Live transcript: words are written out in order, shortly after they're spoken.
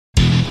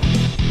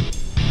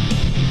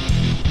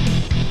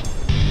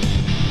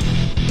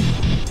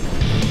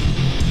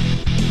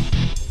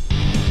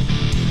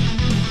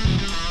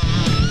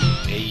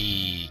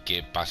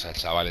pasa,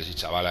 chavales y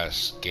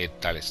chavalas? ¿Qué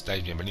tal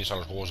estáis? Bienvenidos a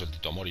los juegos del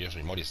Tito Mori. Yo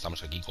soy Mori.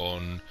 Estamos aquí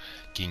con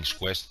King's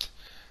Quest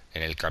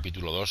en el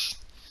capítulo 2.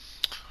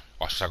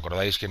 ¿Os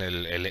acordáis que en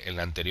el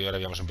anterior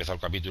habíamos empezado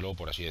el capítulo,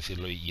 por así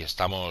decirlo, y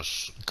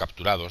estamos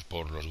capturados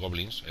por los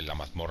goblins, en la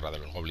mazmorra de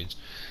los goblins?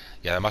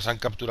 Y además han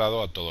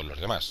capturado a todos los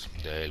demás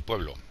del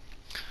pueblo.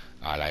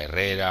 A la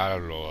herrera,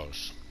 al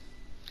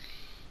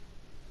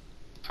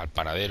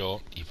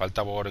panadero, y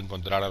falta por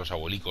encontrar a los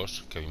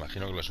abuelicos, que me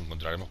imagino que los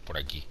encontraremos por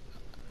aquí.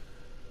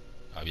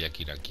 Había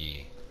que ir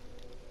aquí.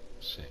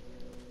 Sí.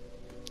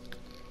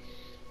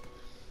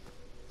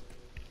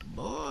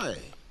 Boy,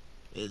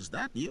 is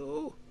that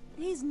you?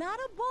 He's not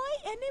a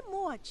boy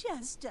anymore,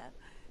 Chester.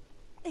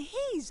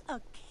 He's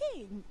a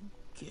king.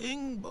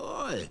 King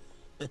boy.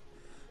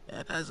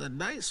 That has a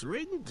nice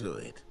ring to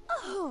it.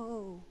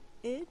 Oh,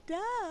 it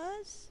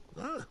does.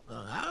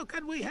 How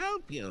can we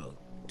help you?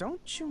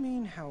 Don't you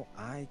mean how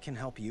I can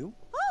help you?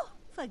 Oh,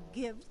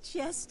 forgive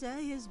Chester.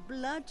 His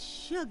blood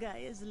sugar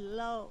is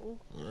low.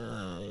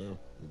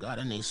 Got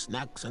any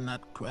snacks in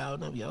that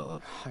crown of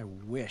yours? I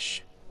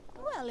wish.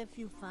 Well, if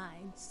you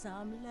find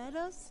some, let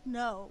us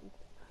know.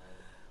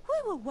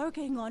 We were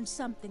working on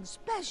something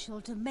special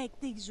to make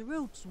these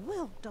roots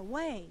wilt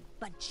away,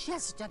 but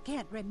Chester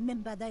can't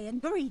remember the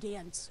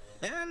ingredients.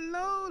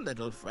 Hello,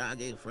 little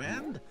froggy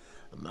friend.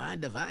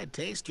 Mind if I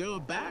taste your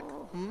back?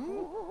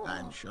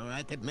 I'm sure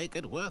I could make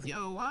it worth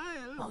your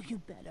while. Oh, you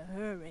better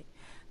hurry.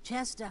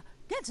 Chester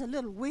gets a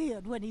little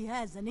weird when he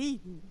hasn't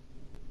eaten.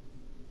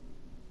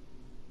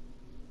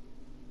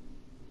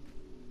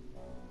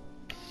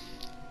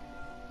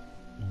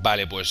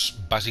 Vale, pues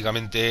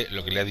básicamente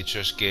lo que le ha dicho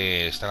es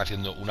que están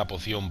haciendo una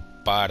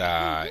poción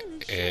para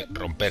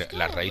romper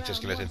las raíces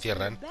que les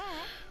encierran,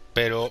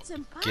 pero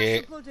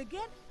que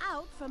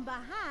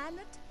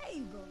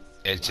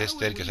el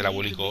Chester, que es el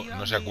abuelico,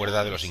 no se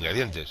acuerda de los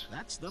ingredientes.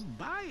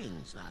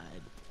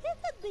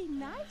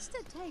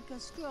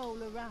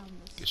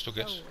 ¿Esto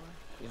qué es?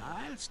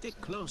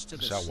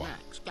 Es agua.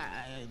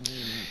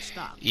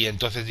 Y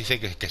entonces dice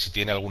que si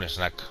tiene algún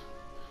snack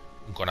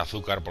con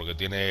azúcar, porque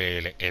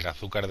tiene el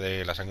azúcar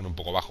de la sangre un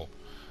poco bajo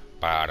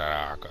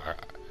para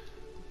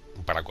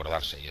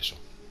acordarse y eso.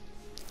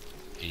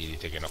 Y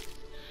dice que no.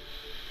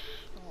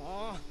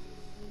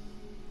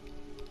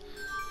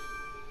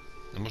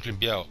 Hemos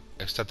limpiado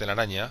esta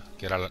telaraña,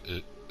 que era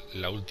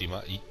la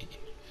última,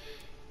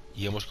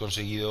 y hemos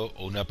conseguido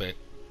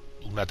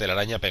una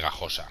telaraña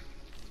pegajosa.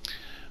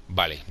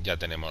 Vale, ya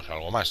tenemos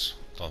algo más.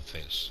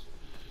 Entonces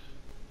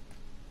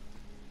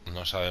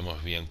no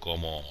sabemos bien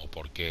cómo o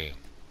por qué.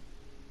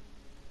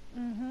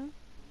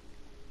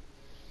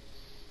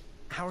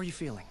 How are you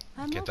feeling?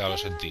 ¿Qué tal lo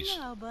sentís?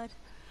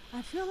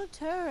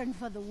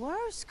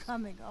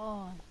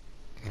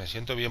 Me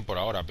siento bien por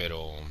ahora,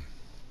 pero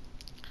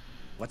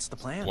What's the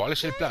plan? ¿cuál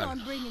es el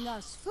plan?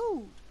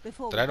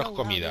 Traeros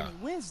comida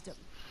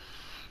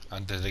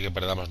antes de que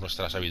perdamos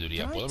nuestra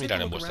sabiduría. ¿Puedo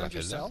mirar en vuestra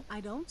celda?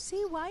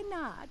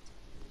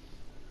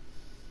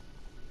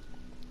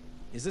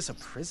 Is this a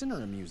prison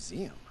or a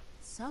museum?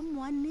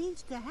 Someone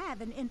needs to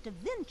have an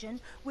intervention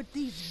with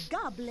these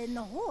goblin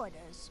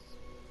hoarders.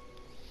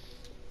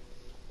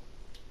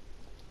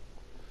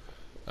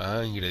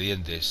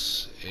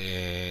 Ingredientes.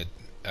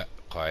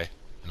 Joder,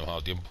 no me ha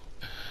dado tiempo.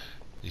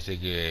 Dice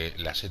que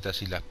las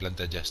setas y las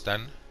plantas ya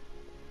están.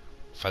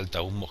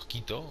 Falta un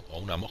mosquito o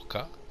una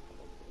mosca.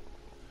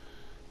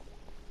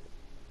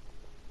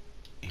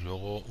 Y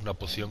luego una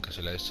poción que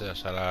se la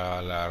echas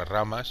a las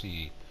ramas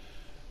y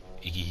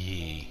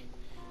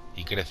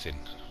crecen.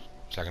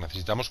 O sea que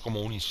necesitamos como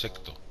un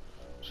insecto,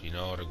 si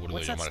no recuerdo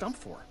yo mal.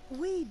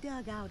 We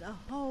dug out a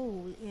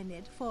hole in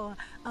it for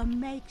a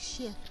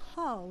makeshift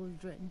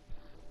cauldron.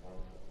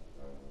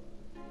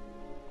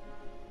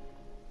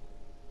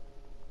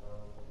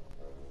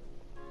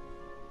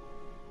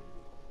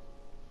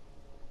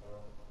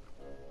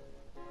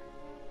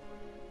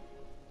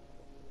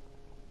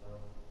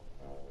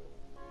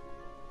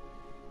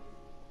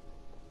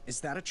 Is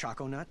that a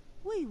choco nut?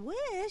 We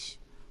wish.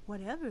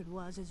 Whatever it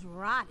was is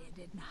rotted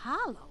and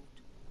hollowed.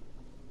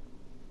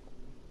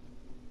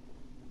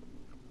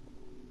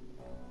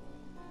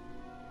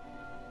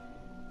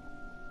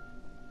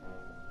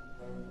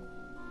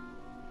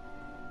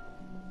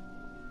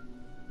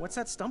 What's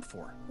that stump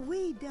for?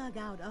 We dug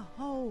out a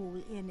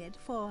hole in it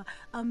for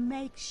a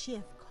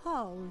makeshift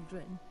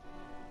cauldron.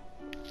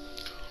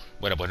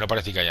 Bueno, pues no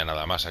parece que haya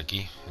nada más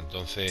aquí.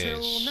 Entonces,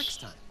 Till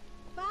next time.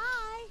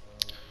 Bye.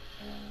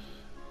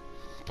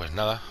 Pues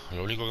nada,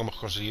 lo único que hemos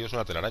conseguido es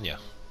una telaraña.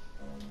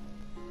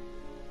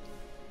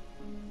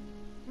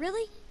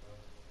 Really?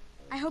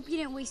 I hope you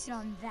didn't waste it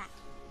on that.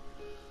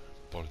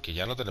 Porque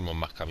ya no tenemos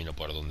más camino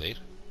por donde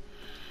ir.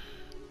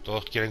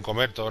 Todos quieren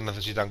comer, todos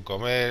necesitan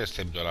comer,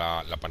 excepto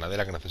la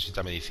panadera, que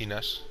necesita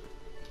medicinas.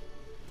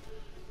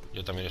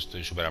 Yo también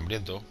estoy súper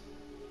hambriento.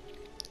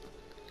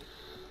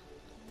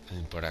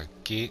 Y por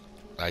aquí,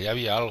 allá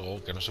había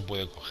algo que no se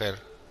puede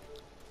coger.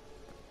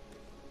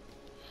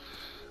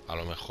 A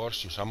lo mejor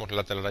si usamos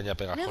la telaraña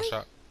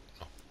pegajosa...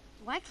 No.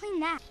 Why clean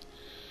that?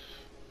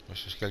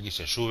 Pues es que aquí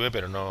se sube,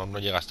 pero no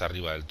llega hasta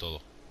arriba del todo.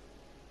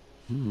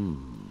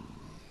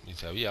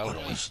 Dice, había algo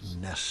What ahí. was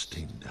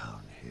nesting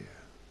down here?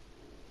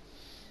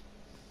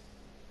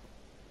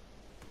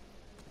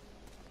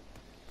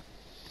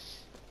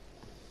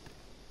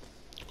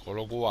 Con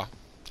lo cual,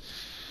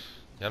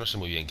 ya no sé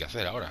muy bien qué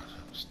hacer ahora.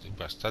 Estoy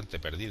bastante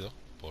perdido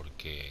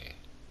porque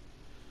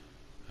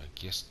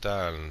aquí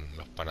están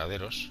los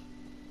panaderos.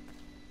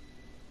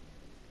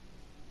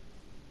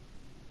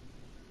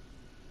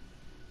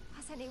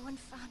 Has anyone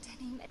found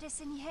any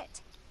medicine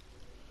yet?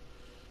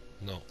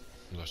 No,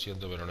 lo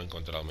siento, pero no he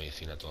encontrado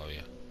medicina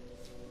todavía.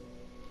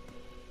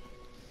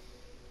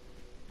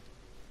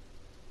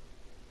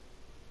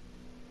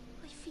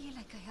 I feel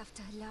like I have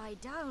to lie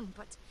down,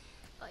 but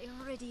I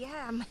already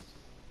am.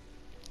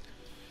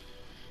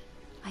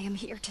 I am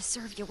here to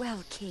serve you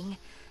well, King,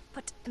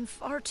 but am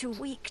far too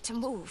weak to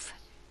move.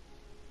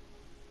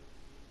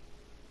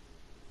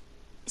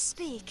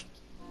 Speak.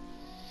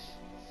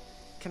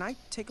 Can I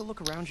take a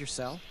look around your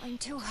cell? I'm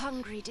too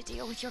hungry to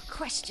deal with your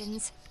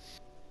questions.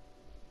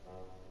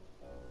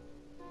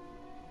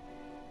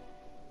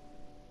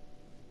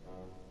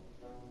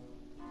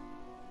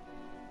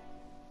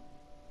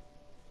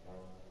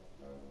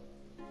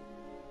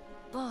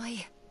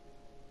 Boy.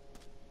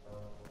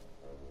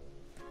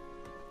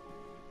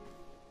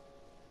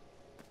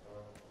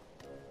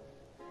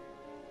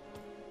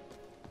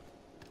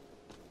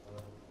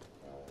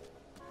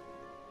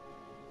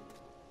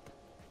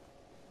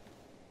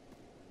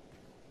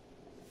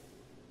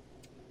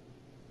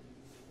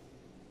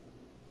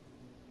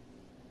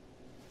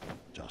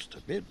 Just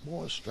a bit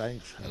more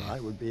strength and I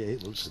would be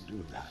able to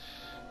do that.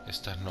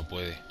 Estas no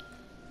puede.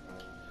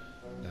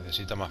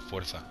 Necesita más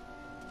fuerza.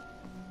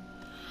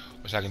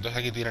 O sea que entonces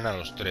aquí tienen a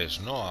los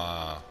tres, ¿no?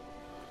 A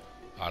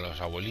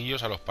los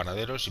abuelillos, a los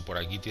panaderos y por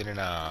aquí tienen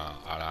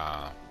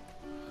a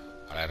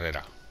la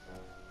Herrera.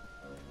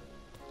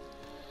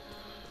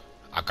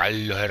 A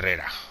Carlos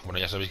Herrera. Bueno,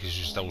 ya sabéis que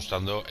si os está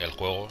gustando el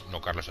juego, no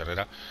Carlos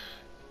Herrera,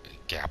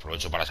 que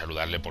aprovecho para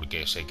saludarle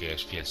porque sé que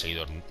es fiel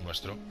seguidor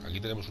nuestro.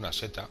 Aquí tenemos una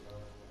seta.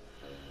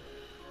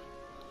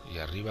 Y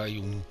arriba hay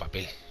un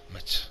papel.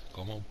 Macho,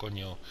 ¿cómo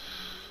coño?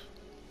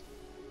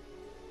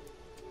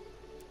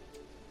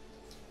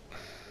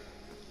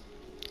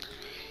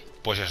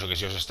 Pues eso, que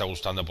si os está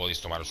gustando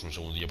podéis tomaros un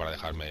segundillo para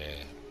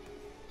dejarme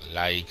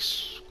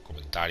likes,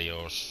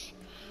 comentarios,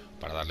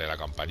 para darle a la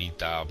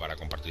campanita, para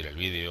compartir el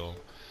vídeo.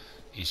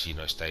 Y si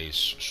no estáis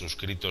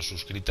suscritos,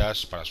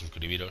 suscritas, para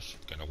suscribiros,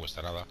 que no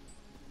cuesta nada.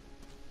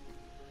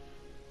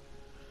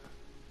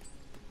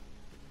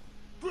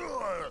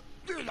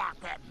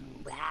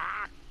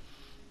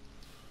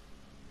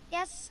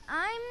 Yes,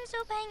 I'm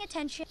still paying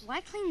attention. Why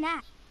clean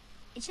that?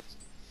 It should...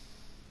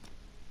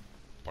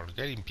 ¿Por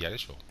qué limpiar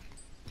eso?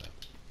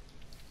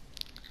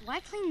 Why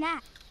clean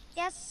that?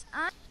 Yes,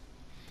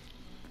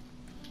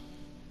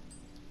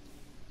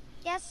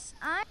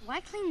 Why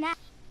clean that?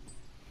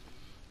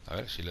 A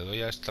ver, si le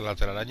doy a esta la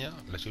telaraña,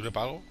 ¿le sirve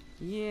para algo?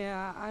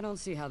 Yeah, I don't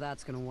see how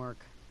that's gonna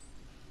work.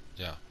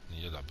 Ya, ni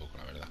yo tampoco,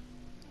 la verdad.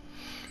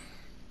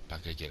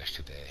 ¿Para qué quieres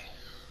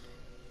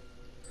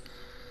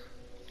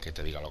que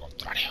te diga lo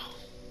contrario?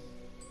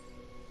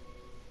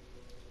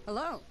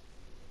 Hello.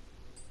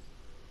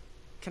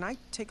 Can I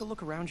take a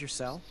look around your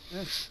cell?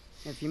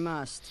 If you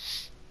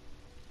must.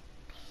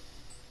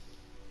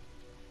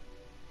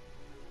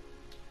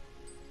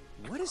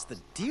 What is the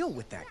deal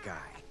with that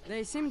guy?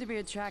 They seem to be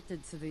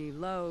attracted to the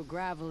low,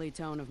 gravelly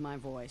tone of my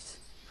voice.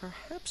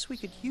 Perhaps we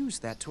could use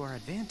that to our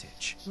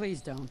advantage.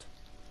 Please don't.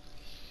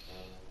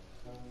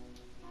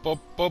 Pop,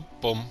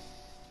 pop, pom.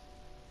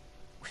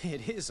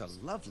 It is a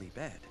lovely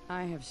bed.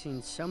 I have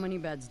seen so many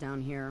beds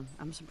down here.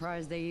 I'm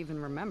surprised they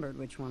even remembered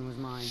which one was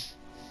mine.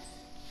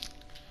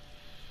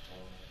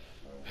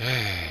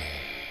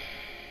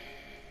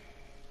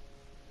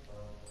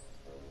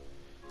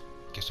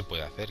 ¿Qué se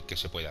puede hacer? ¿Qué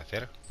se puede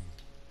hacer?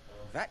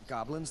 That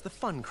goblin's the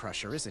fun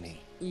crusher, isn't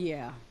he?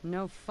 Yeah,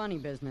 no funny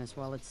business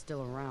while it's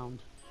still around.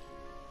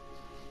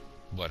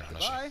 Bueno, no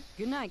sé.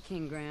 Good night,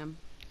 King Graham.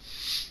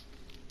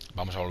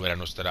 Vamos a volver a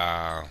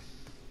nuestra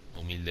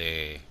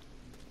humilde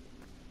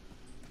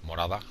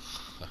morada.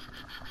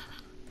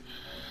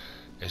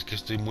 Es que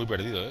estoy muy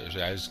perdido, ¿eh? O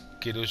sea, es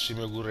que no se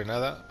me ocurre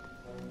nada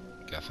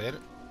que hacer,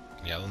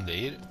 ni a dónde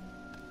ir.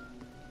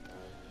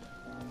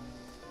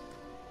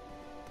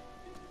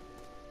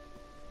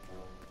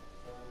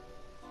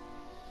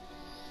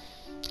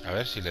 A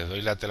ver, si les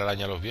doy la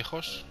telaraña a los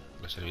viejos,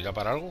 ¿les servirá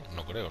para algo?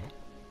 No creo, ¿no?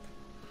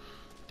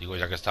 Digo,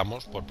 ya que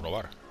estamos, por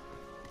probar.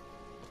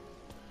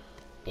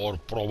 Por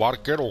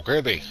probar que no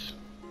quede.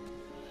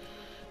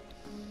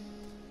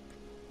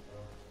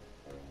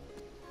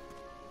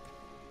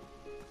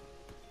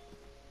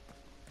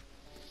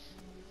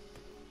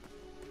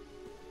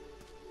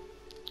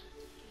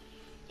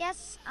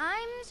 Yes,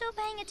 I'm still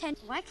paying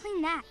attention. Why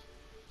clean that?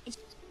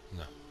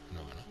 No,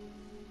 no, no.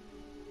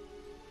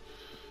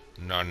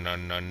 No, no,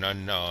 no, no,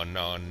 no,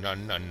 no, no, no,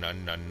 no,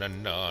 no, no,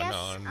 no,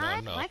 Yes,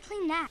 no, no. Why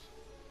clean that?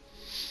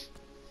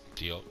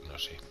 Tío, no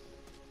sé.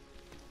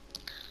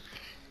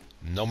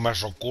 No me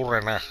os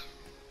ocurre nada.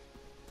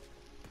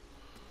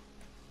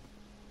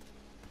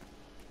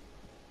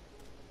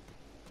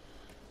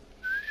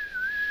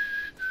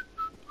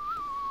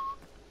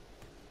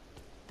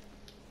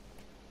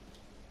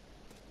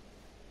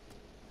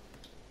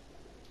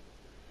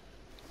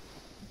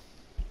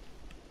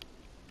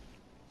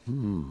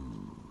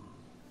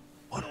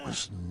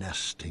 was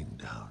nesting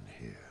down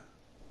here.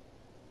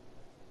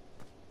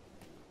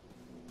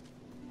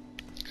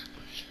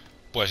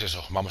 Pues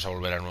eso, vamos a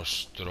volver a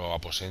nuestro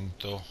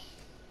aposento.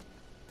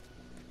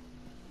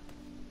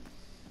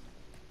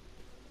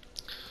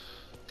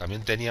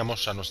 También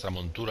teníamos a nuestra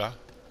montura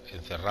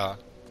encerrada.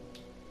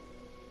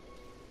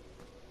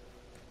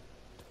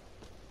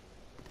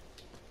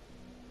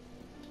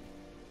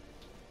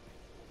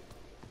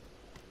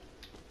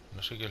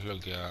 No sé qué es lo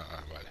que ha...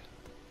 Ah, vale.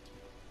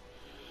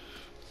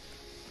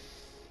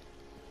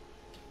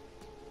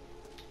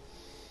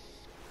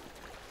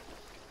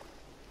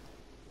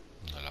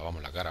 Nos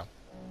lavamos la cara.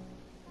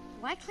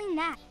 Why clean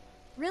that?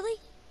 Really?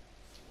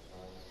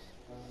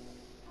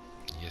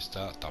 Y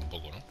esta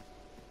tampoco, ¿no?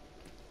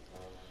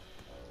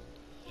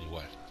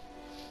 Igual.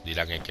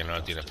 Dirá que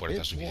no tiene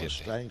fuerza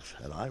suficiente.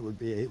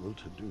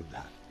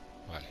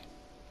 Vale.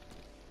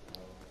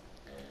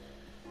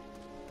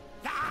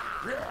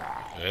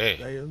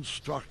 ¡Qué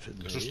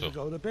susto!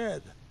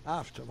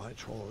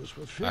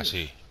 Ah,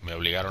 sí. Me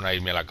obligaron a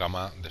irme a la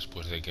cama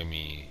después de que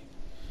mi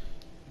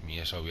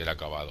esa hubiera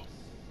acabado.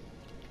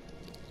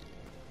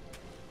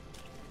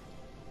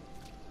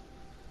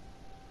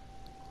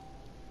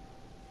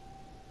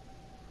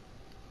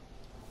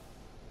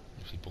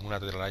 Si pongo una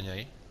telaraña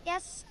ahí...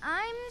 Yes,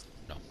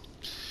 No.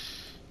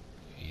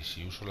 ¿Y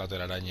si uso la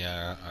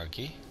telaraña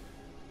aquí?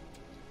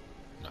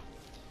 No.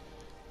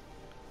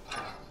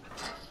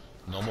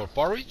 No more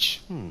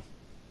porridge.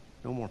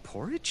 No more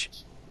porridge?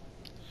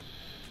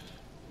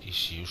 ¿Y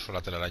si uso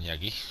la telaraña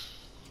aquí?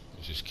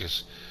 Pues es que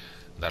es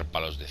dar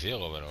palos de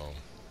ciego, pero...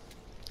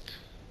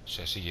 O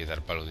sea, sí que es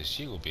dar palos de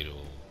ciego, pero...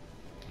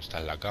 Está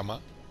en la cama.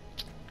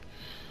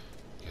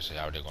 Que se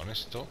abre con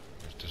esto.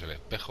 Este es el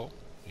espejo.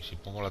 ¿Y si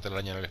pongo la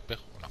telaraña en el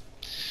espejo? No.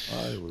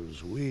 I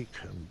was weak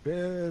and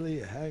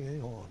barely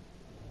hanging on.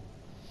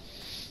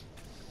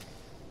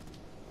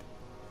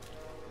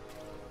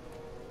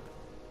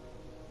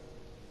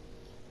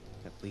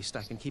 At least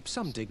I can keep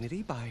some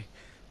dignity by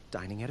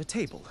dining at a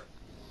table.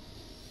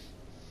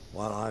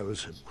 While I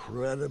was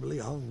incredibly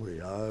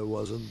hungry, I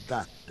wasn't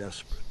that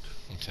desperate.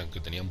 O sea, aunque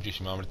tenía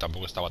muchísima hambre,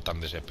 tampoco estaba tan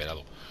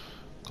desesperado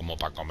como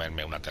para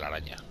comerme una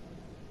telaraña.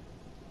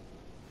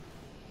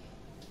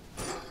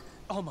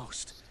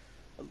 Almost.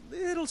 A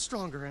little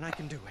stronger and I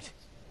can do it.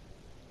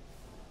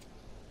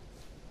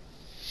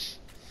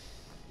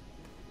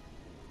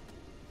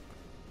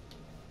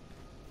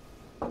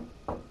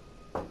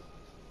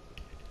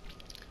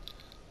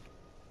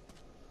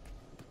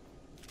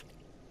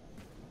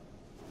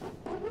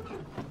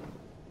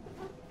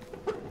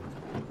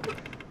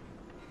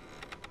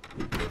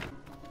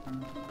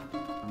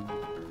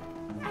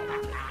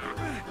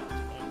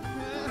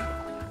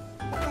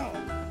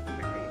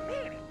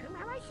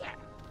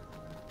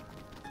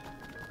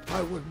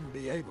 I wouldn't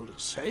be able to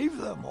save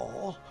them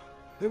all.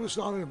 It was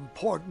not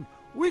important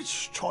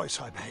which choice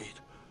I made,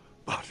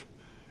 but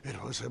it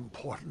was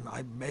important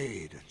I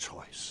made a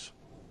choice.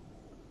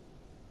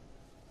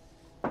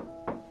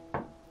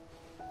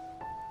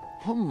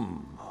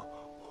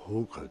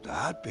 Who could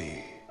that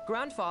be?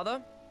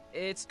 Grandfather,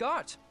 it's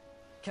Gart.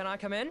 Can I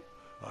come in?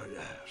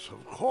 Yes,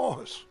 of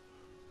course.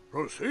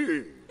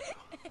 Proceed.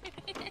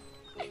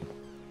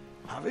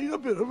 Having a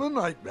bit of a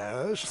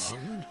nightmare,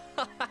 son?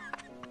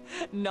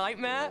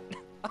 Nightmare?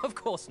 Of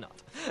course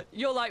not.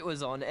 Your light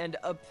was on, and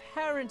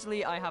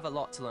apparently I have a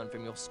lot to learn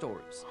from your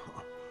stories.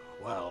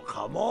 Well,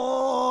 come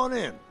on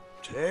in.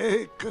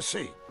 Take a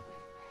seat.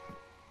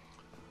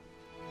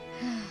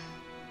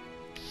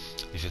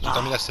 Dice, ¿tú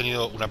también has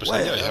tenido una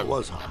pesadilla?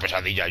 Una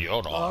pesadilla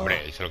yo, no,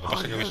 hombre. Dice, lo que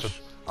pasa es que he visto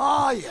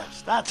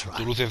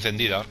tu luz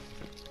encendida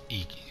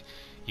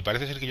y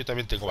parece ser que yo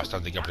también tengo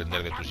bastante que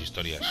aprender de tus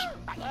historias.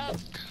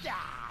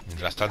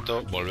 Mientras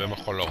tanto,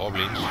 volvemos con los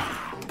goblins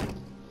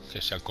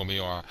que se han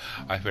comido a...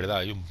 Ah, es verdad,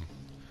 hay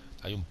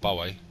un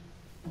pavo ahí.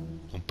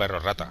 Un perro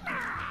rata.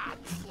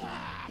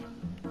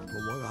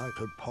 For what I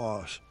could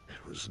pass,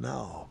 it was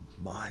now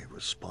my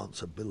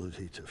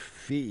responsibility to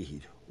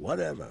feed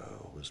whatever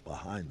was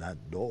behind that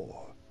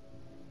door.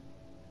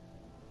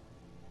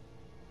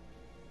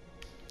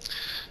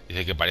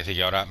 Dice que parece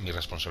que ahora mi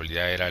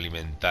responsabilidad era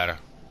alimentar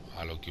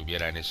a lo que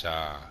hubiera en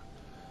esa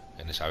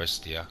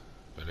bestia.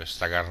 Pero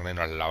esta carne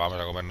nos la vamos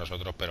a comer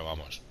nosotros, pero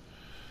vamos.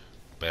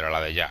 Pero a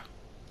la de ya.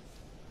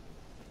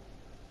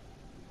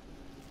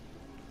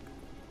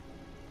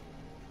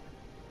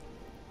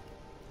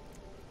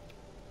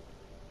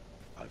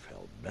 I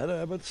felt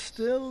better, but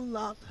still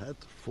not at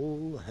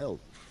full health.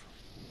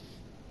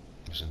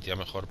 Me sentía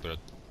mejor, pero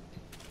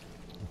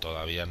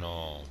todavía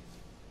no...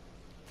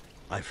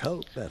 I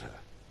felt better,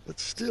 but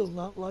still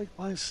not like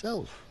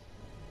myself.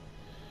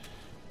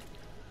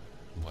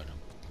 Bueno,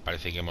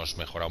 parece que hemos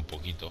mejorado un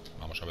poquito.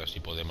 Vamos a ver si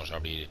podemos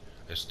abrir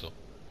esto.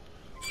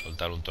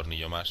 Soltar un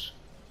tornillo más.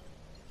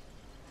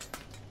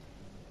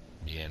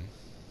 Bien.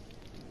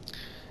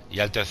 Y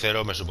al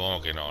tercero me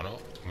supongo que no, ¿no?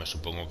 Me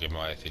supongo que me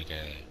va a decir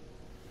que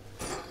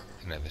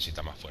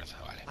necesita más fuerza,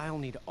 vale. I'll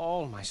need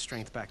all my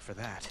strength back for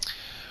that.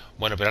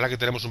 Bueno, pero ahora que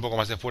tenemos un poco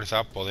más de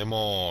fuerza,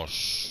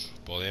 podemos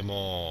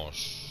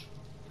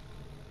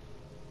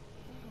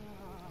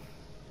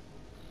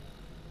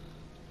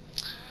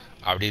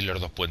abrir los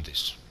dos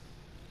puentes.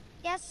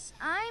 Yes,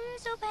 I'm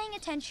still paying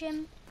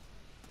attention.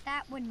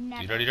 That would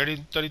never.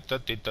 Tirariririn.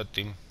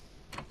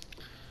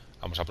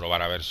 Vamos a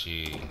probar a ver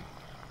si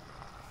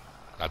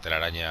la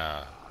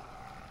telaraña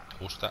te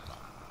gusta. No,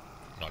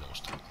 no le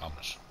gusta.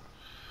 Vámonos.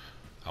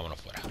 Vámonos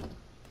fuera.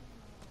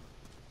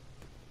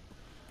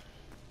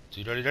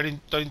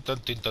 Tirariririn.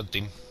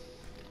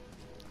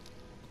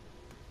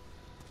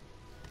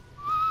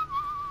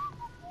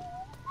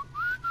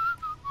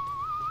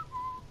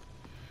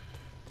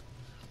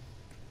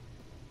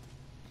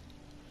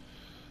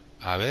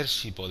 A ver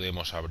si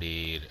podemos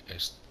abrir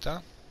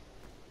esta.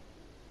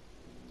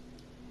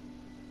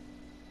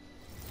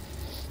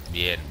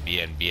 Bien,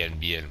 bien, bien,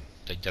 bien.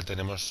 Ya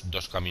tenemos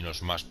dos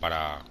caminos más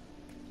para...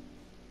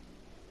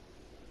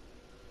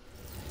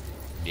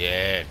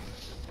 Bien.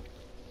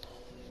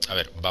 A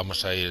ver,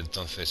 vamos a ir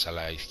entonces a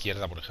la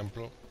izquierda, por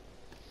ejemplo.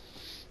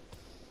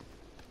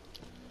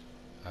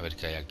 A ver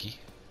qué hay aquí.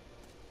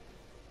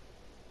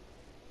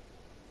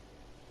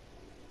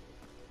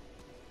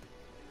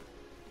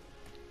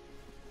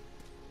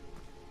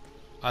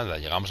 Anda,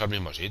 llegamos al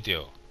mismo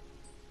sitio.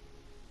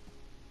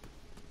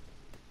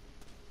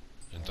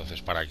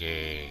 Entonces, ¿para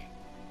qué?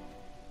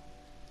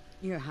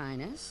 Your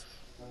Highness?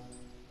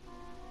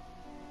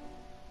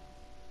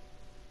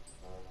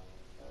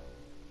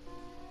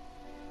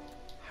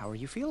 How are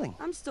you feeling?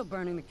 I'm still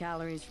burning the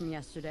calories from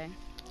yesterday.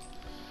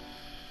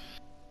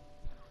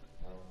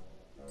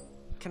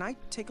 Can I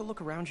take a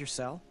look around your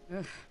cell?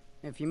 Ugh,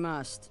 if you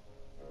must.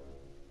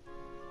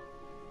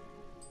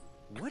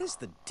 What is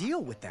the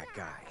deal with that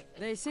guy?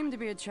 They seem to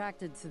be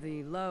attracted to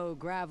the low,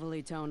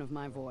 gravelly tone of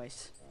my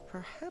voice.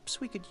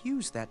 Perhaps we could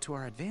use that to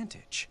our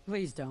advantage.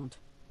 Please don't.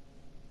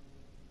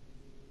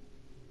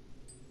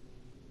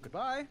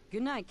 Goodbye.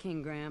 Good night,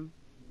 King Graham.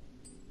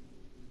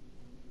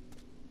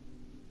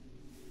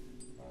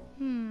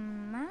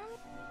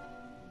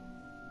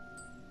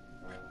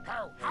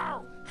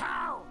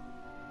 How?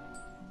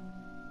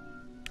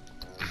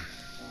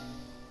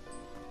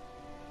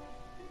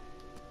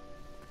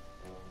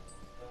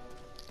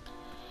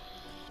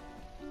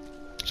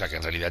 O sea que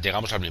en realidad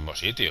llegamos al mismo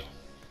sitio.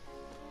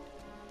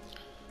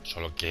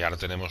 Solo que ahora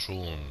tenemos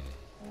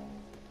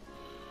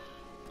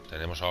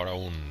ahora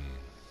un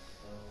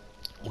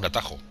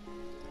atajo.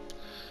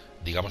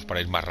 Digamos para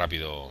ir más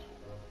rápido.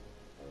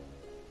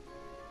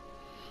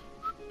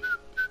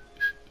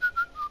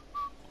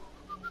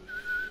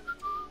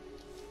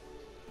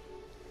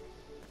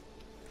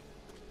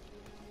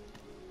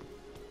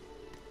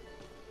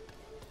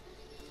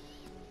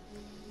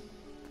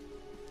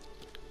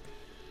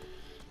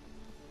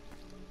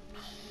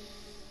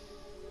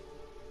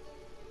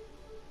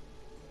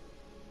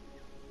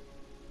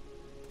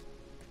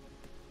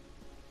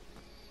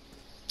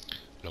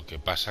 Lo que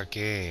pasa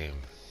que...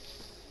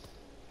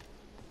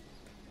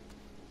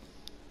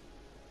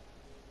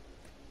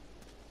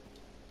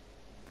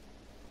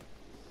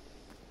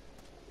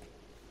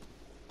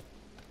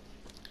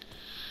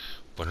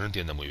 Pues no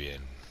entiendo muy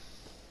bien.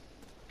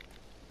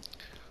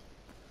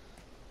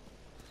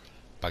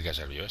 ¿Para qué ha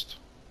servido esto?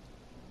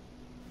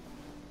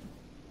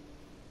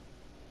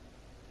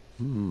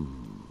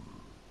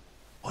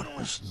 What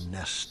was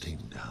nesting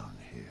down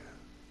here?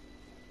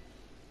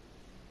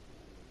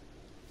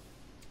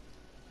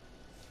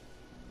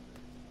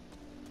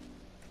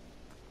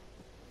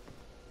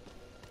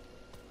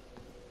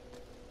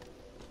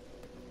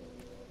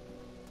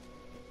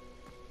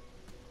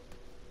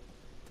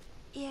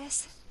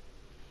 Yes.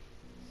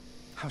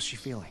 How's she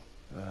feeling?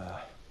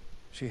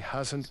 She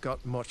hasn't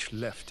got much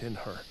left in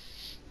her.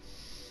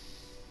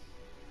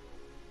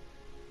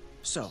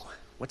 So,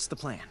 what's the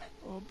plan?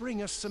 Oh,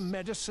 bring us some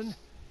medicine,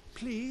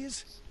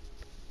 please.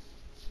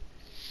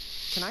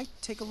 Can I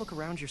take a look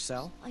around your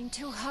cell? I'm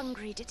too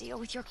hungry to deal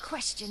with your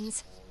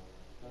questions.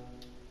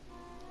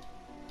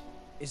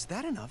 Is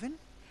that an oven?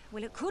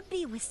 Well, it could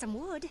be with some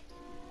wood.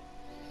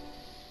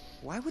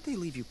 Why would they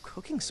leave you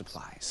cooking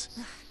supplies?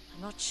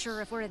 I'm not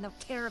sure if we're in the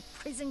care of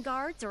prison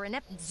guards or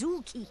inept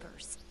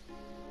zookeepers.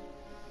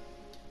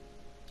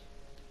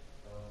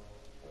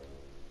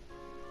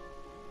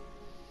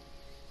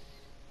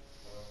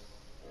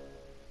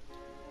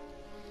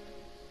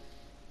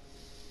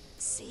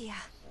 See ya.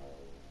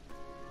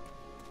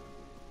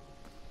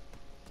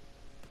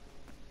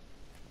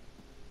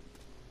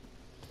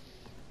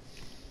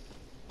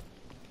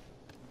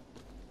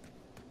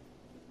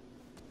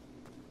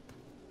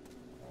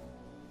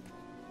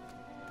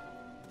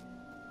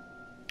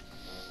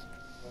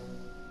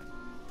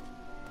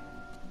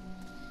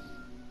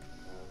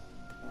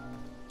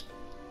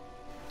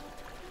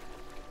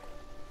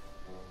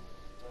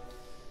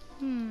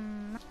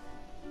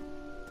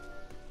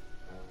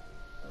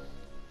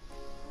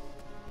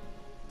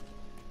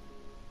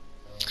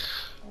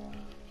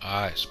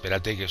 Ah,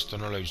 espérate que esto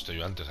no lo he visto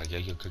yo antes. Aquí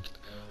hay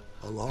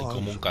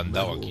como un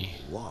candado aquí.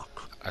 Ah,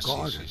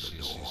 sí, sí,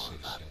 sí, sí, sí,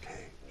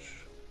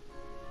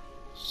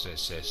 sí.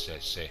 Sí, sí, sí,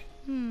 sí.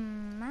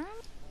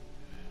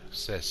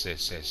 Sí, sí,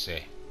 sí,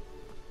 sí.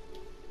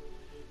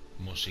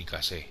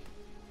 Música sí.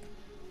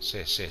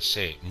 Sí, sí,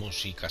 sí.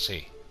 Música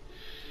sí.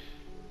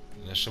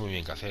 No sé muy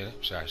bien qué hacer, ¿eh?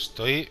 O sea,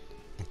 estoy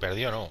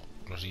perdido, no.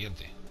 Lo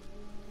siguiente.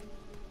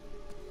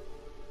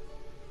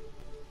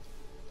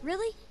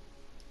 Really?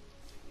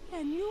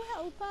 Can you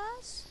help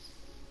us?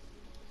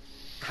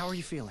 How are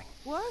you feeling?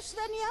 Worse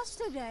than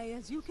yesterday,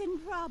 as you can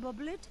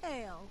probably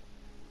tell.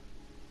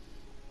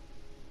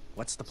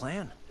 What's the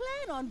plan?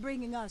 Plan on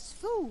bringing us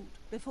food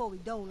before we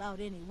dole out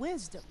any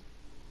wisdom.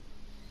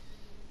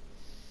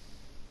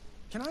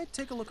 Can I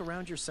take a look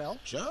around your cell?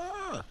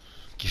 Sure.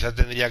 Quizás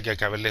tendría que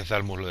haberles dado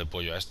el muslo de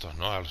pollo a estos,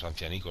 ¿no? A los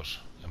ancianicos,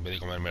 en vez de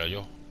comérmelo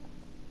yo.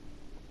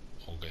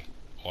 Ok.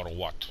 Or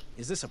what?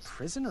 Is this a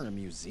prison or a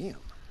museum?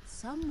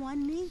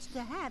 Someone needs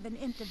to have an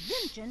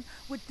intervention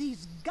with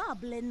these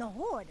goblin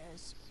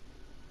hoarders.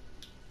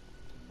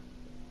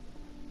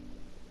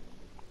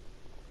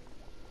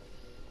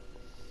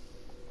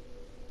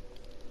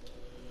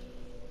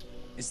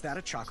 Is that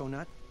a choco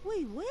nut?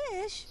 We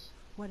wish.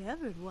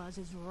 Whatever it was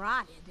is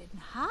rotted and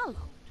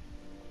hollow.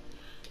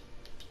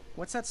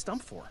 What's that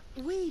stump for?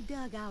 We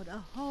dug out a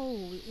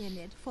hole in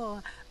it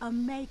for a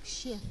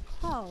makeshift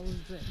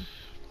cauldron.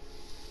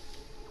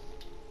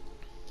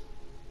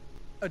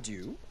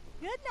 Adieu?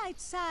 Good night,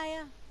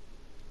 sire.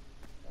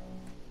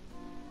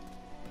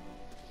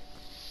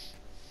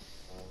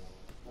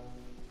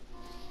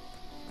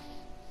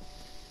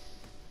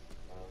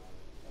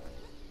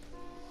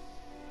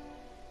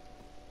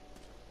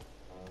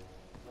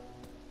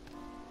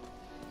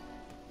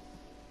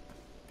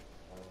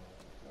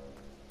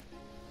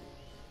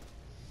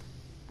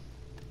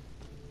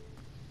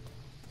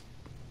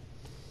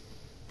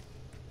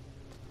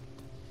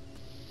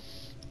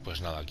 Pues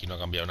nada, aquí no ha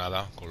cambiado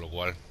nada, con lo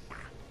cual...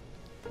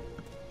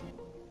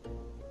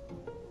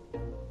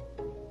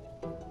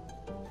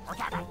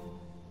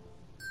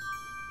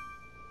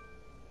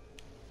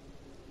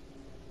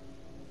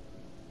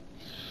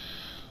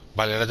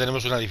 Vale, ahora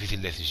tenemos una difícil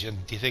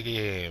decisión. Dice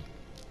que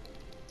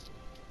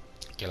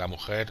la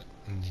mujer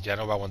ya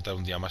no va a aguantar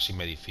un día más sin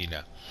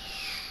medicina.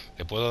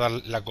 Le puedo dar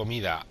la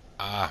comida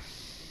a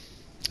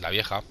la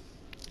vieja,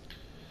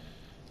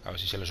 a ver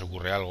si se les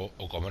ocurre algo,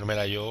 o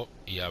comérmela yo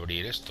y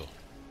abrir esto.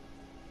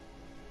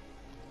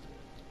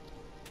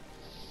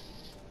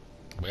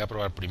 Voy a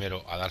probar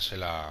primero a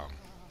dársela.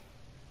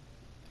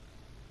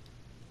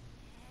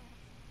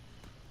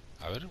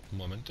 A ver, un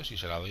momento, si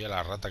se la doy a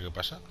la rata, ¿qué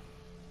pasa?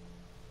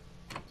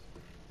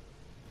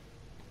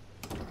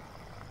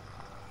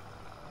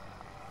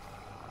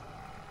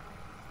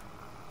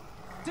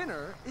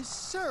 Dinner is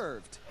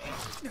served.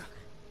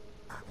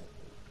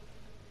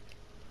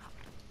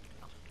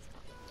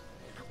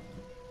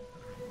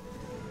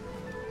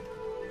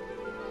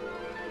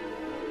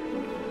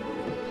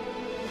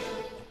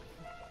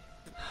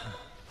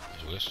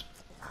 Eso es.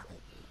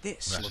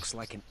 This looks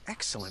like an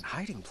excellent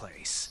hiding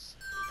place.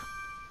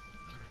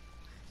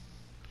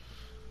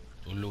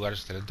 Un lugar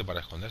excelente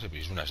para esconderse,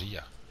 pero es una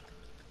silla.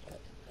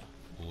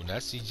 Una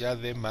silla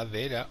de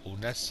madera,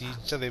 una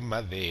silla de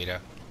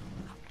madera.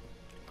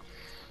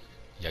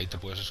 Y ahí te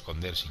puedes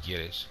esconder si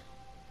quieres.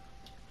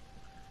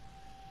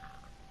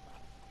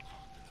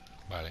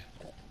 Vale.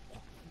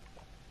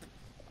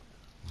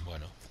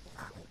 Bueno.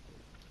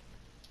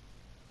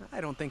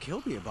 I don't think he'll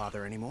be a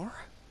bother anymore.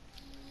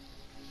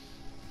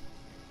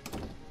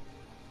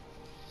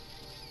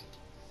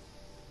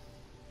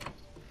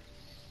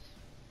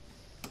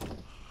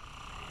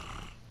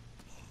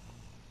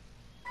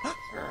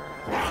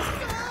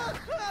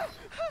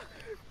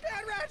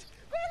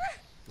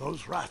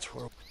 Those rats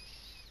were...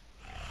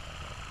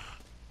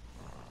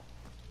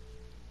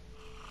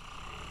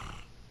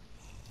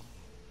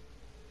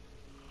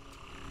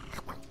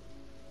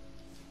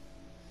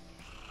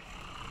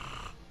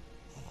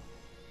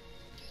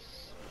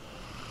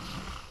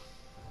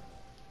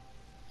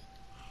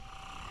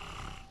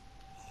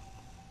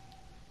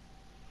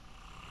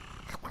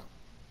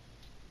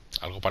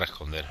 Algo para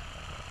esconder.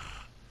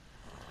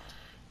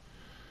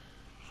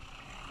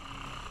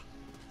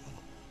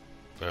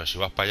 Pero si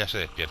vas para allá se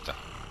despierta.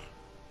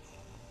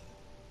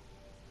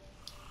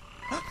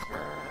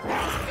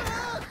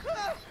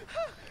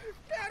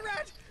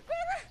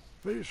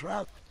 These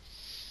rats...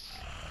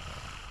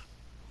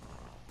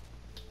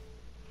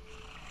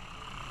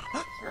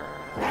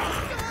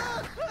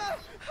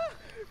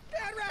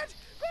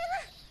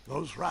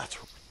 Those rats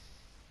were...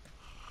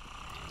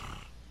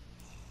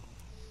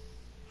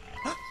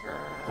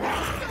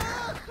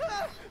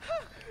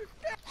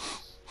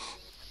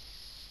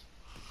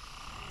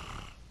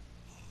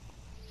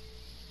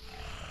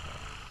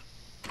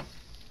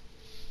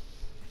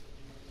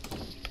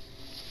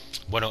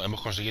 Bueno,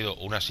 hemos conseguido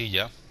una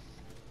silla.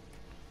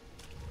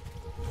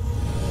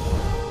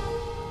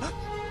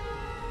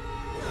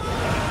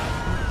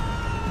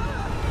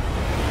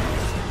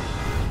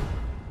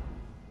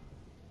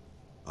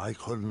 I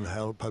couldn't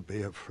help but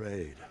be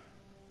afraid.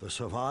 The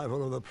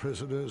survival of the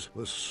prisoners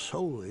was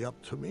solely up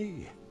to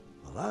me.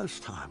 The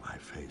last time I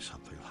faced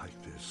something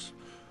like this,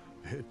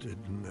 it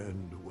didn't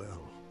end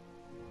well.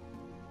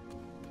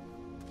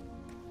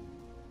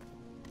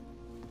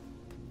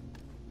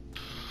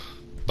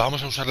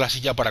 Vamos a usar la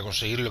silla para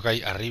conseguir lo que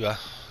hay arriba,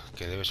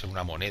 que debe ser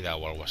una moneda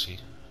o algo así.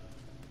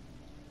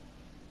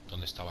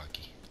 ¿Dónde estaba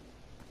aquí?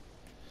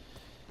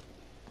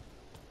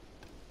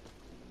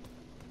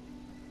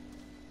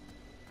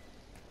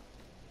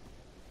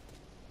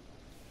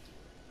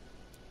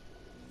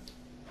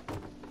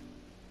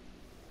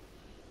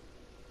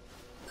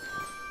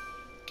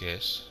 ¿Qué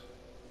es?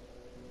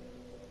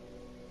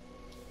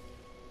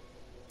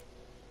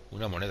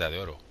 Una moneda de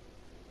oro.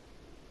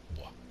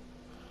 Buah.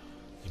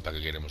 ¿Y para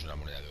qué queremos una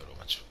moneda de oro,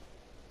 macho?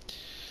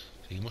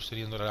 ¿Seguimos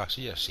teniendo la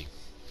silla? Sí.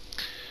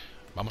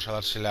 Vamos a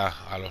dársela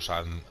a los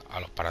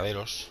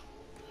paraderos,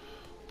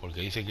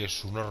 porque dice que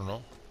es un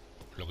horno.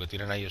 Lo que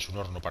tienen ahí es un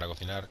horno para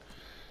cocinar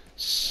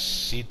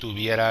si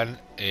tuvieran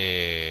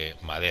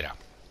madera.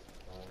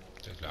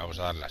 Entonces le vamos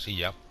a dar la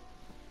silla.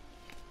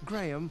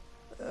 Graham,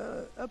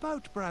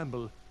 about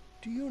Bramble,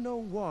 do you know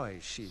why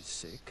she's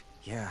sick?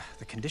 Yeah,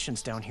 the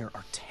conditions down here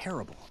are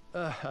terrible.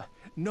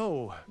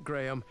 No,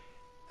 Graham.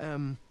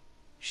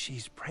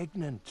 She's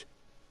pregnant.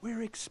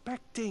 We're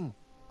expecting.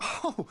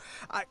 Oh,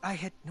 I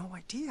had no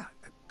idea.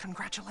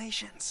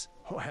 Congratulations.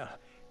 Well,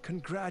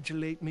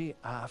 congratulate me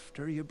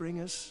after you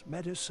bring us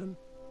medicine.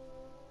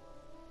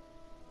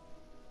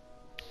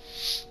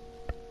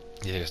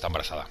 Dice que está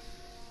embarazada.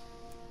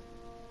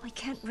 I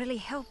can't really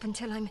help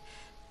until I'm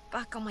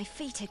back on my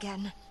feet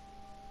again.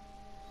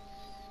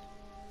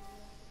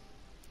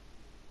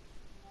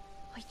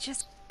 I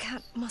just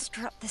can't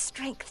muster up the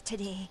strength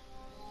today.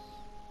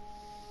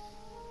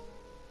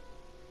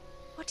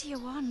 What do you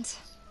want?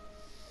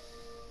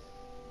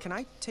 Can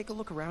I take a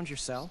look around your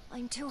cell?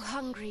 I'm too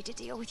hungry to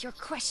deal with your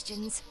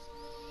questions.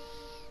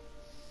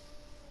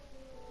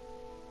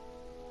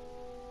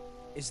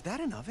 Is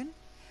that an oven?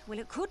 Well,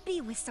 it could be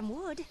with some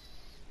wood.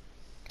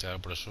 Claro,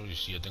 por eso, y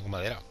si yo tengo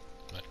madera.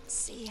 Vale,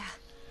 See ya.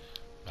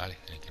 vale,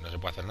 que no se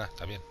puede hacer nada,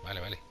 está bien, vale,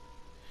 vale.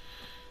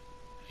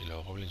 Y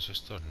los goblins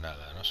estos,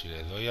 nada, ¿no? Si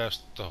les doy a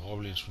estos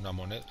goblins una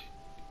moneda,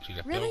 si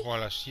les pego con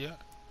la silla...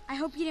 I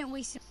hope you didn't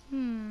waste it.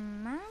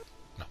 No.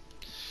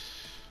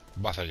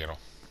 Va a hacer que no.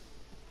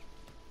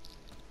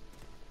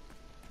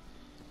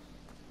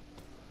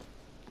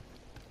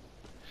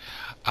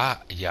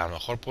 Ah, y a lo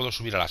mejor puedo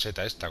subir a la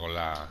seta esta con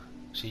la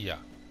silla.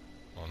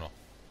 ¿O no?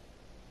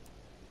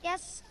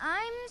 Yes,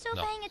 I'm still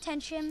No. paying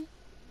attention.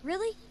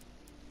 Really?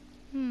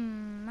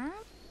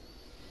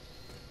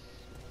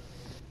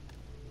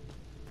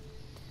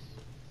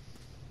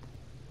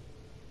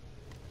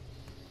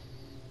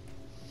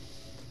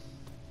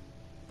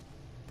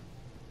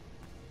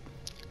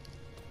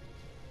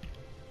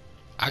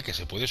 Ah, que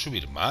se puede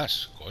subir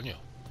más, coño.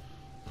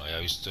 No había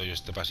visto yo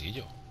este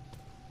pasillo.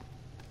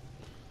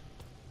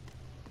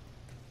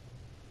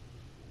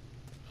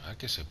 Ah,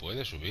 que se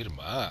puede subir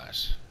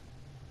más.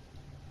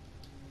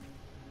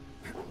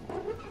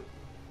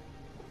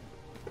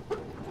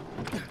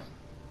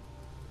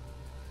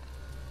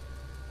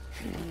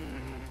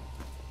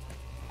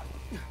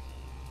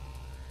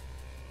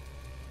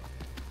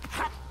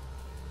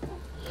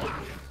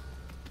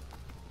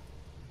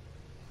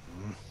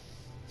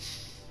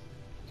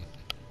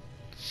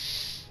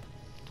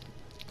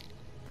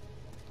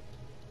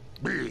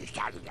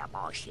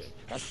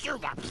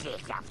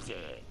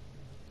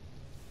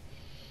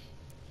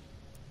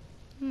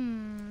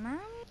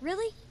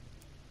 Really?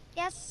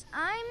 Yes,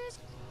 I'm...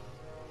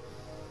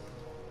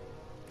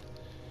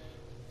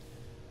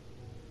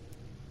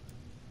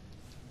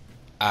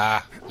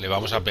 Ah, le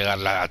vamos a pegar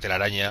la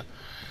telaraña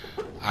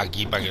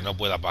aquí para que no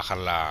pueda bajar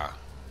la...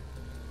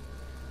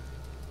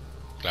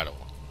 Claro.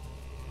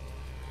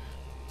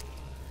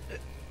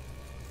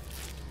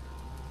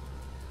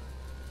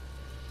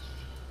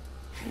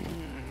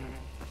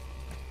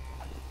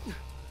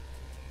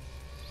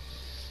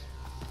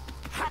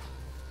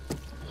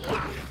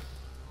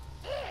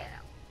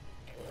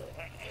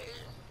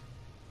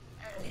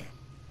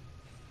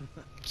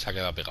 Se ha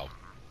quedado pegado.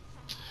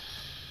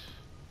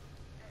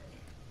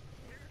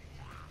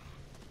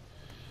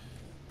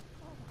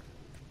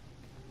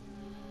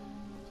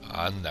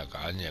 Anda,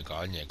 caña.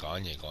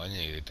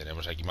 Y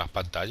tenemos aquí más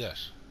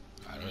pantallas.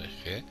 Claro,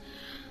 es que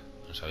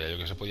no sabía yo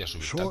que se podía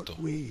subir Short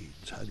tanto.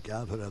 weeds had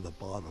gathered at the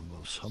bottom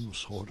of some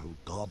sort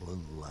of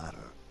goblin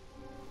ladder.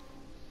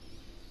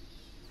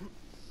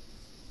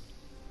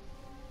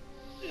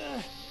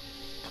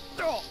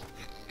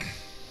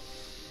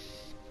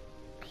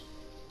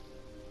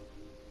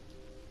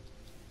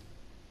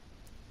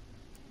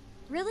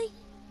 Really?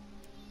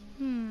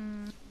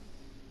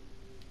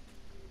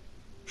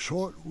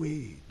 Short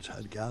weeds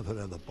had gathered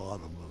at the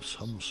bottom of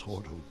some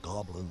sort of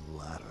goblin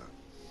ladder.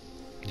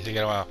 Dice que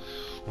era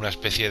una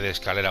especie de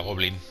escalera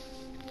goblin.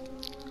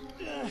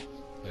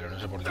 Pero no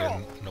sé por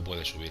qué no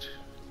puede subir.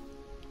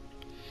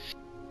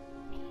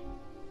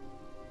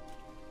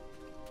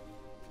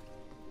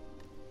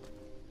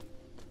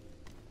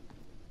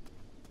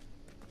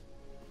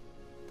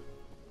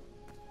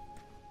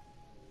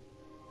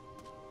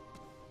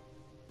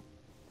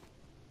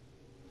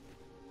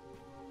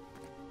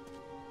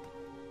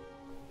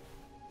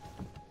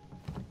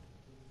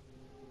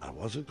 I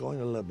wasn't going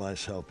to let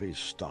myself be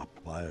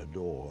stopped by a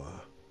door.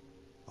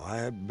 I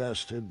had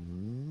bested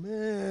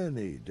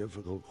many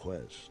difficult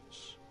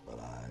quests, but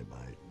I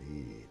might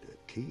need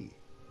a key.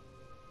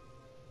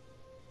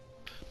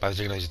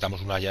 Parece que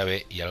necesitamos una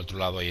llave y al otro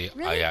lado hay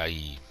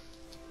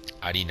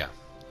harina.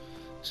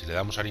 Si le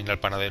damos harina al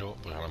panadero,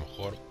 pues a lo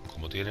mejor,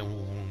 como tiene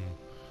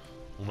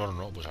un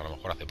horno, pues a lo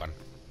mejor hace pan.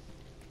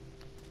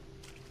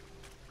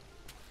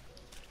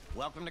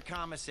 Welcome to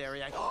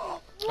commissary.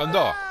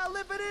 ¡Anda! Well,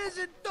 if it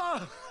isn't,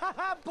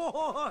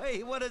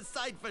 boy, what a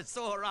sight for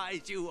sore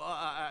eyes you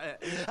are.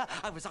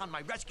 I was on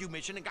my rescue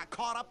mission and got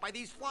caught up by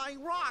these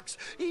flying rocks.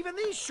 Even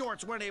these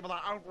shorts weren't able to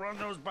outrun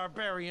those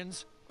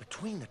barbarians.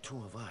 Between the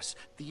two of us,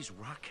 these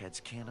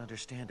rockheads can't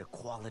understand a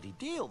quality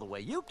deal the way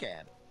you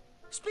can.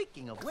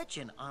 Speaking of which,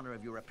 in honor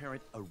of your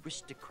apparent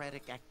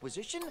aristocratic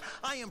acquisition,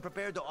 I am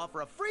prepared to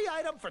offer a free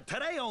item for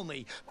today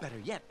only. Better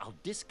yet, I'll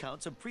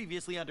discount some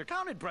previously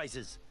undercounted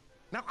prices.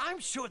 Now, I'm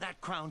sure that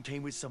crown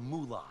came with some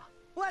moolah.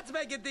 Let's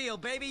make a deal,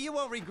 baby. You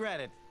won't regret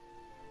it.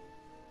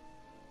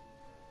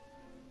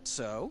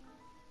 So,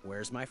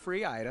 where's my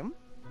free item?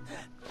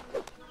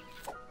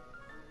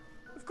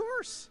 Of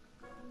course.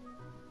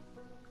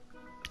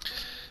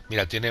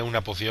 Mira, tiene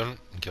una poción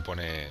que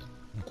pone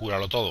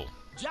cúralo todo.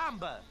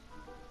 Jamba.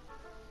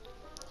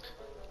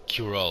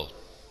 Cure all.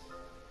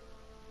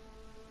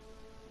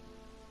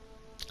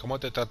 ¿Cómo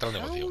te trata el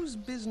negocio? How's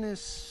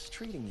business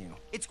treating you?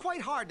 It's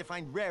quite hard to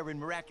find rare and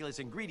miraculous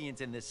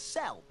ingredients in this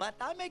cell, but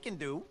I'm making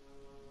do.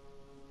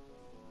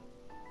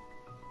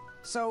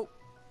 So,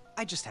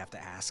 I just have to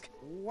ask,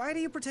 why do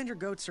you pretend your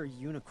goats are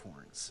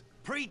unicorns?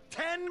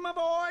 Pretend, my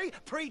boy!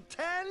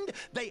 Pretend!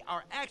 They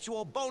are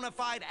actual, bona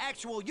fide,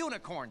 actual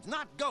unicorns,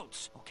 not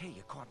goats. Okay,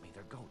 you caught me,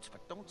 they're goats,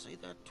 but don't say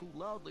that too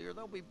loudly or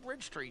they'll be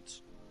bridge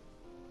streets.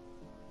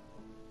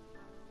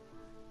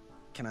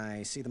 Can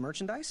I see the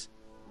merchandise?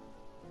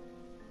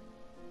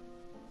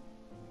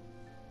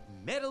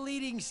 Metal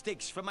eating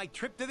sticks from my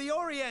trip to the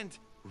Orient.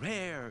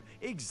 Rare,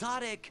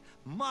 exotic,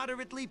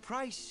 moderately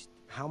priced.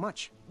 How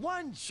much?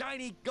 1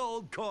 shiny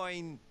gold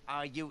coin.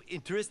 Are you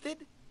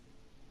interested?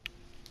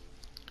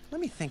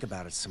 Let me think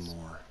about it some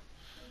more.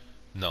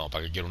 No,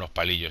 para que quiero unos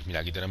palillos.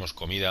 Mira, aquí tenemos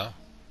comida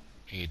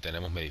y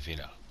tenemos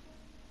medicina.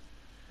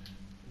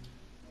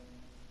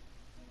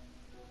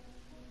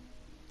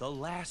 The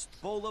last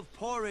bowl of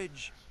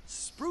porridge,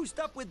 spruced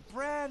up with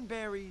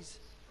branberries.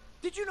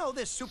 Did you know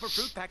this super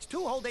fruit packs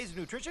 2 whole days of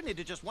nutrition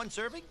into just 1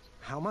 serving?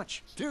 How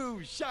much?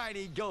 2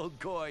 shiny gold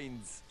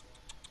coins.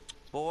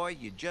 Boy,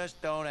 you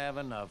just don't have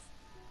enough.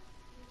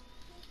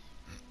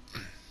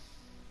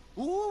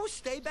 Ooh,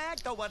 stay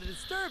back. Don't want to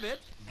disturb it.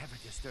 Never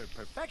disturb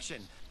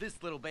perfection.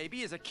 This little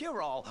baby is a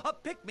cure-all, a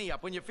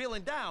pick-me-up when you're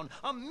feeling down,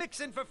 a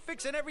mixin' for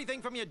fixing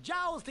everything from your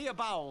jowls to your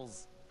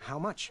bowels. How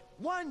much?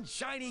 1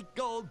 shiny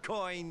gold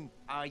coin.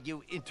 Are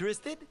you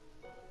interested?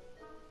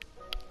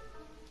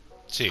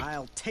 Sí.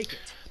 I'll take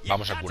it.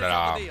 Vamos a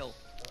curar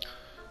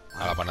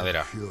a la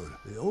panadera. Procured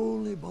the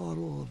only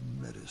bottle of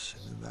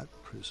medicine in that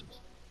prison.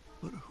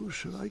 But who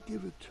should I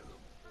give it to?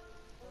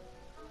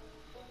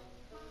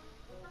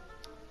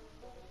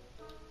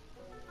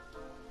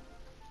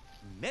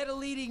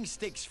 Metal eating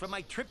sticks from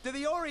my trip to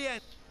the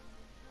Orient.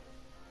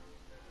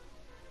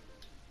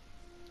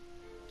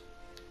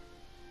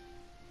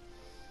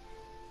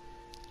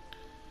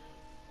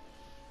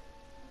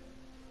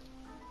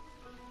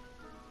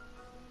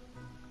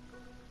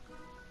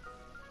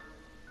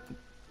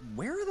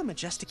 Where are the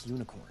majestic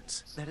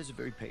unicorns? That is a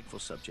very painful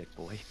subject,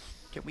 boy.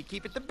 Can we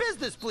keep it to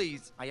business,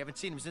 please? I haven't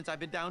seen them since I've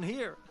been down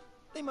here.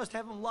 They must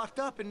have them locked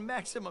up in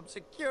maximum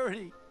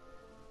security.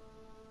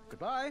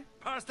 Goodbye.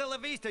 Hasta la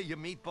vista, you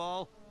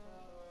meatball.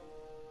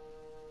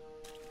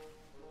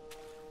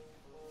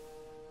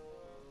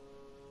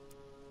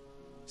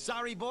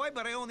 Sorry, boy,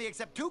 but I only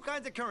accept 2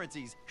 kinds of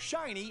currencies,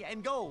 shiny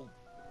and gold.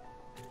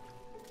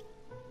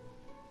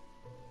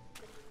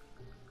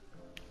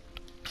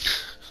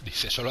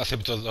 Dice, solo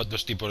acepto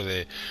dos tipos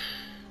de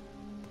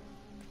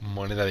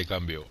moneda de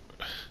cambio.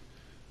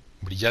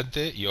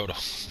 Brillante y oro.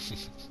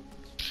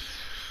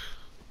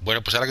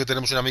 Bueno, pues ahora que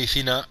tenemos una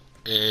medicina,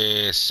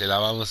 se la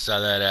vamos a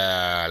dar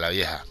a la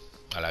vieja.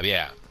 A la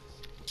vieja.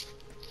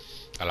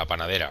 A la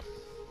panadera.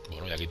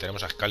 Bueno, y aquí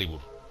tenemos a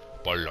Excalibur.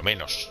 Por lo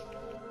menos.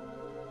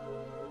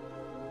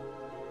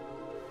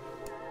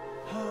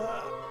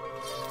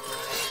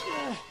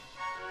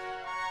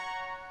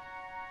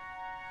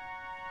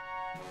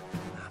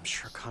 I'm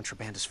sure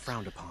contraband is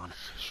frowned upon.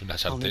 Es una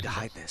I'll need sartén. to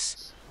hide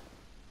this.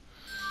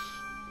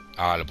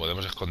 Ah, lo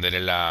podemos esconder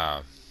en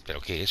la...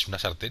 ¿Pero qué es? ¿Una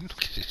sartén?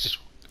 ¿Qué es eso?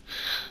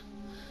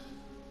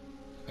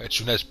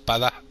 Es una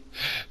espada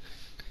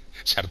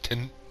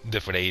sartén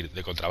de freír,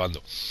 de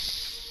contrabando.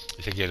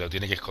 Dice que lo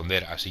tiene que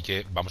esconder, así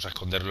que vamos a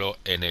esconderlo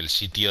en el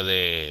sitio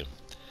del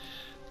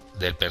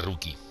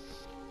perruqui.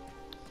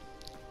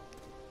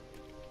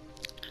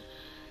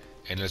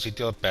 En el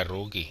sitio del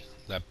perruqui.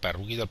 Del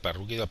perruqui, del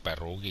perruqui, del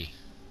perruqui.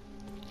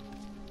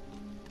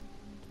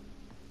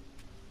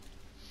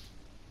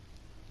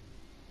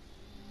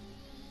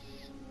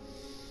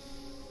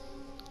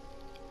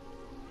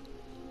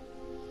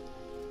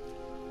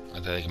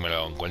 Antes de que me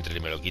lo encuentren y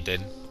me lo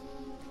quiten.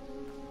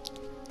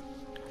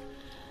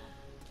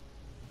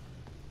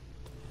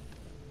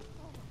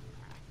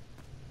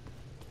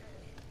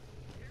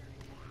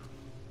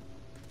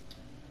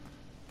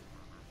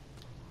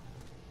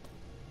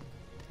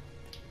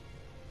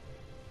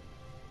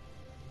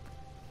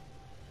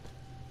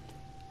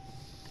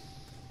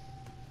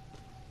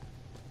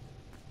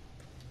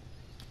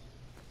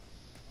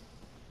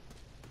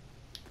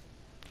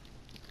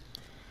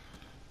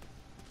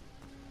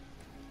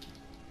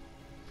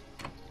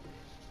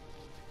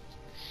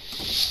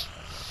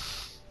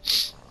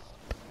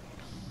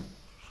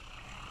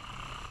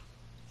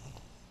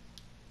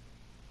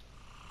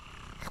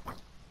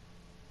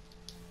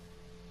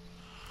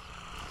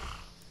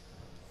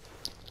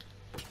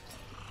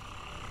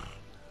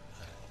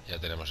 Ya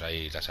tenemos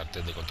ahí la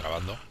sartén de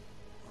contrabando.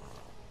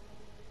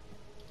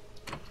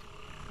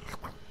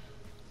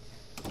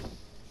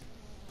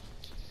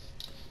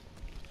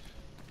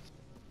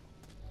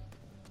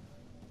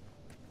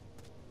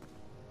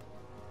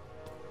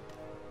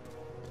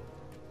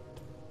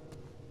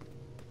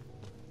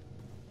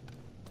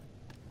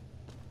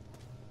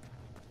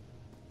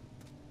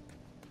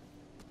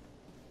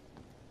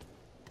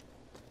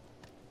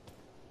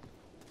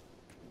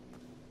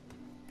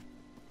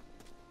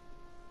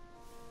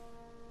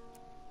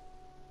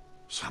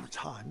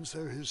 Sometimes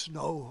there is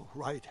no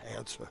right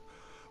answer,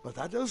 but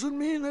that doesn't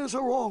mean there's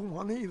a wrong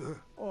one either.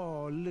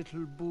 Oh,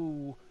 little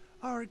Boo,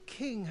 our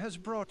king has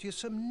brought you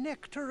some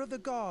nectar of the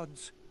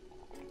gods.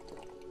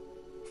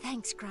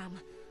 Thanks, Gram.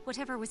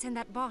 Whatever was in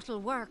that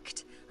bottle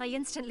worked. I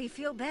instantly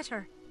feel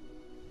better.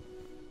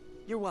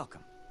 You're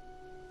welcome.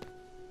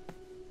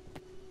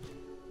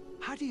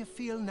 How do you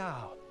feel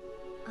now?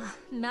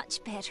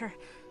 Much better.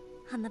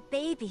 And the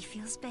baby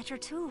feels better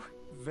too.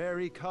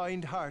 Very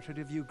kind-hearted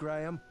of you,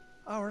 Graham.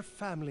 Our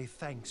family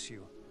thanks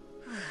you.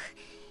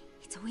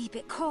 It's a wee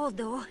bit cold,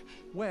 though.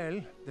 Well,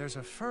 there's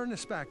a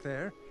furnace back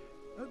there.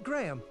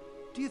 Graham,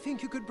 do you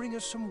think you could bring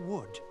us some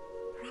wood?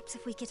 Perhaps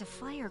if we get a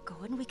fire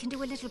going, we can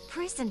do a little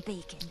prison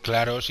baking.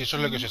 Claro, si eso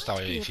es lo que os estaba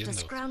diciendo.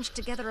 Scrounge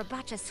together a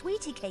batch of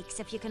sweetie cakes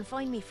if you can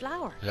find me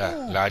flour.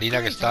 La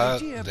harina que está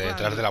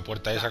detrás de la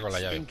puerta esa con la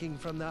llave. Thinking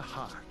from the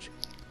heart.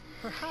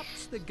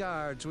 Perhaps the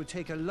guards would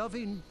take a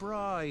loving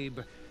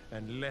bribe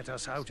and let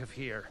us out of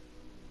here.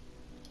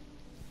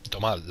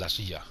 Tomad la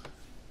silla.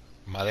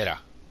 Madera.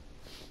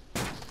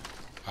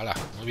 Hala,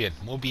 muy bien,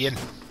 muy bien.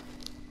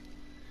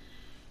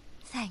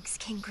 Thanks,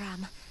 King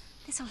Gram.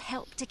 This'll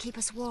help to keep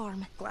us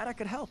warm. Glad I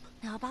could help.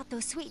 Now about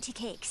those sweetie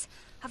cakes.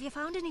 Have you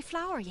found any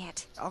flour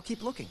yet? I'll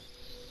keep looking.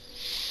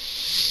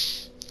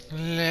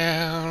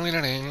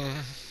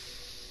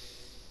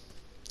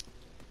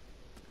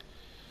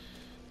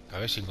 A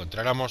ver, si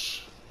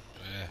encontráramos...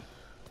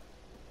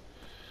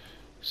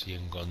 si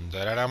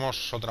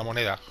encontráramos otra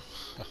moneda...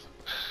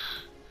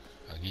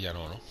 Aquí ya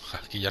no, ¿no?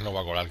 Aquí ya no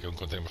va a colar que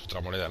encontremos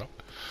otra moneda, ¿no?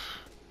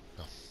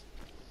 No.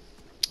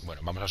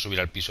 Bueno, vamos a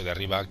subir al piso de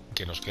arriba,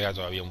 que nos queda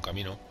todavía un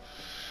camino.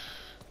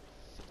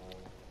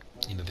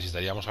 Y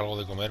necesitaríamos algo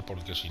de comer,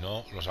 porque si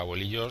no, los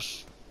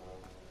abuelillos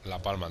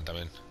la palman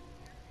también.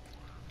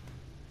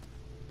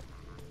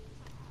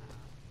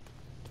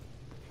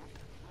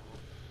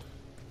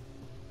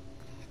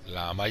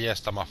 La malla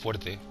está más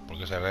fuerte,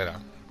 porque es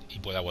herrera, y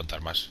puede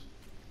aguantar más.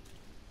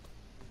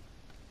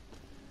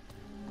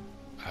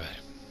 A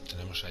ver,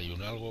 tenemos ahí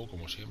un algo,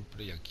 como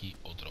siempre, y aquí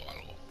otro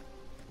algo.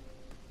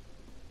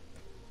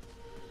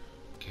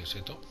 ¿Qué es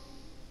esto?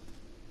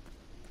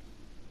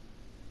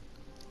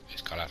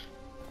 Escalar.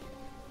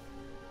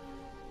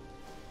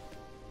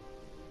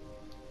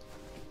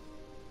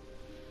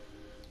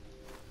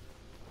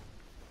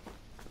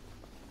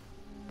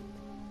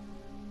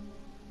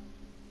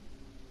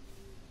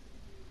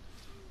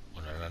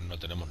 Bueno, ahora no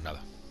tenemos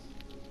nada.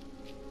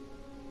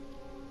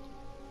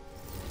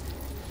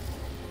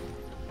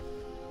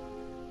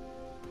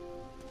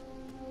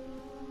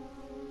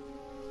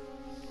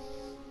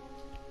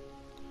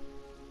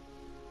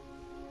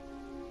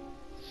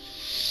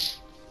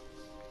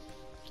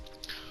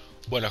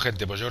 Bueno,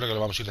 gente, pues yo creo que lo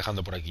vamos a ir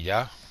dejando por aquí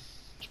ya.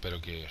 Espero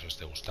que os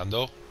esté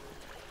gustando.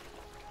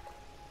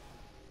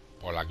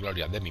 Por la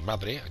gloria de mi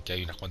madre. Aquí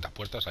hay unas cuantas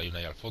puertas, hay una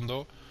ahí al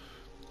fondo,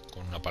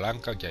 con una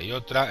palanca, aquí hay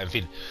otra. En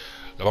fin,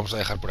 lo vamos a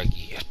dejar por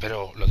aquí.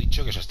 Espero, lo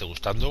dicho, que os esté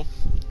gustando.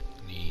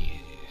 Y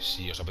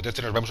si os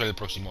apetece, nos vemos en el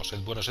próximo. Sed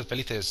buenos, sed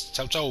felices.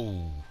 Chao,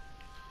 chao.